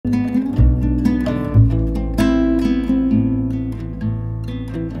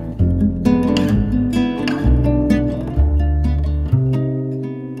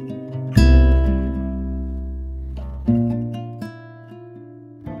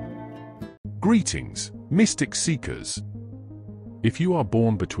Greetings, Mystic Seekers. If you are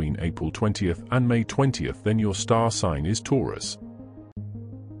born between April 20th and May 20th, then your star sign is Taurus.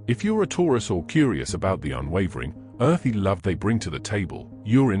 If you're a Taurus or curious about the unwavering, earthy love they bring to the table,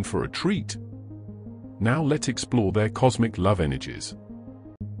 you're in for a treat. Now let's explore their cosmic love energies.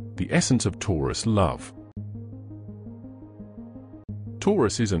 The essence of Taurus love.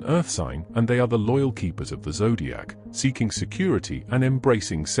 Taurus is an earth sign, and they are the loyal keepers of the zodiac, seeking security and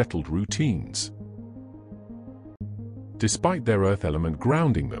embracing settled routines. Despite their earth element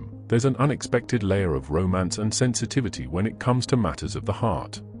grounding them, there's an unexpected layer of romance and sensitivity when it comes to matters of the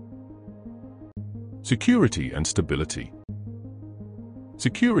heart. Security and stability.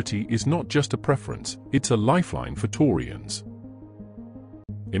 Security is not just a preference, it's a lifeline for Taurians.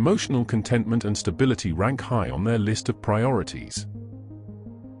 Emotional contentment and stability rank high on their list of priorities.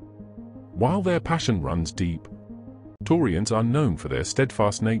 While their passion runs deep, Taurians are known for their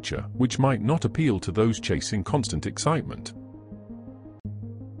steadfast nature, which might not appeal to those chasing constant excitement.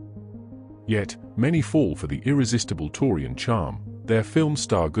 Yet, many fall for the irresistible Taurian charm, their film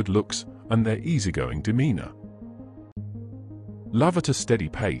star good looks, and their easygoing demeanor. Love at a steady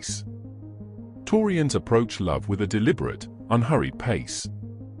pace. Taurians approach love with a deliberate, unhurried pace.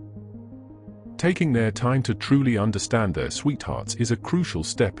 Taking their time to truly understand their sweethearts is a crucial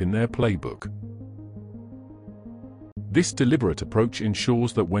step in their playbook. This deliberate approach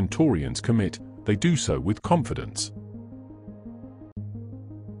ensures that when Taurians commit, they do so with confidence.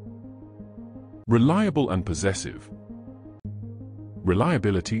 Reliable and possessive.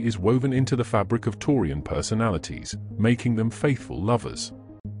 Reliability is woven into the fabric of Taurian personalities, making them faithful lovers.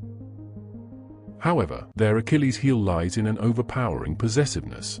 However, their Achilles heel lies in an overpowering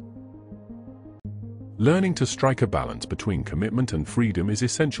possessiveness. Learning to strike a balance between commitment and freedom is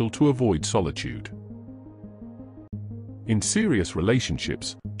essential to avoid solitude. In serious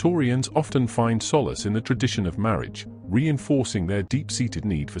relationships, Taurians often find solace in the tradition of marriage, reinforcing their deep-seated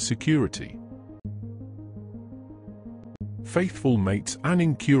need for security. Faithful mates and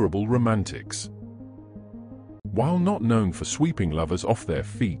incurable romantics. While not known for sweeping lovers off their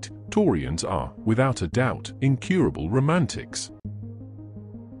feet, Taurians are, without a doubt, incurable romantics.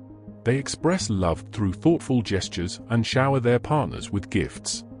 They express love through thoughtful gestures and shower their partners with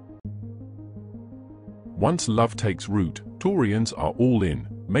gifts. Once love takes root, Taurians are all in,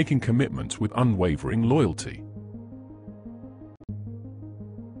 making commitments with unwavering loyalty.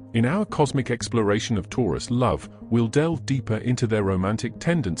 In our cosmic exploration of Taurus love, we'll delve deeper into their romantic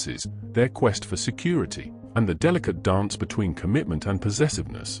tendencies, their quest for security, and the delicate dance between commitment and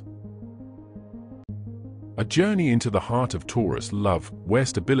possessiveness. A journey into the heart of Taurus love, where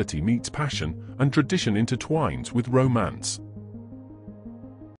stability meets passion, and tradition intertwines with romance.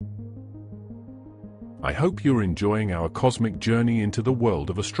 I hope you're enjoying our cosmic journey into the world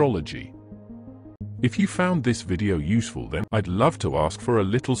of astrology. If you found this video useful, then I'd love to ask for a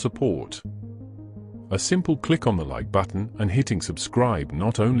little support. A simple click on the like button and hitting subscribe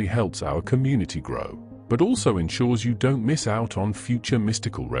not only helps our community grow, but also ensures you don't miss out on future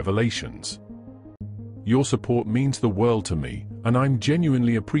mystical revelations. Your support means the world to me, and I'm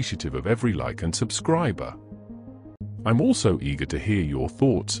genuinely appreciative of every like and subscriber. I'm also eager to hear your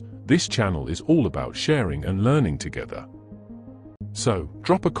thoughts. This channel is all about sharing and learning together. So,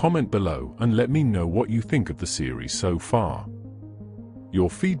 drop a comment below and let me know what you think of the series so far. Your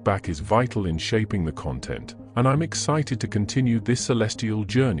feedback is vital in shaping the content, and I'm excited to continue this celestial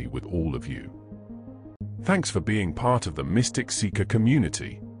journey with all of you. Thanks for being part of the Mystic Seeker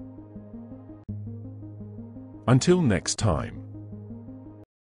community. Until next time.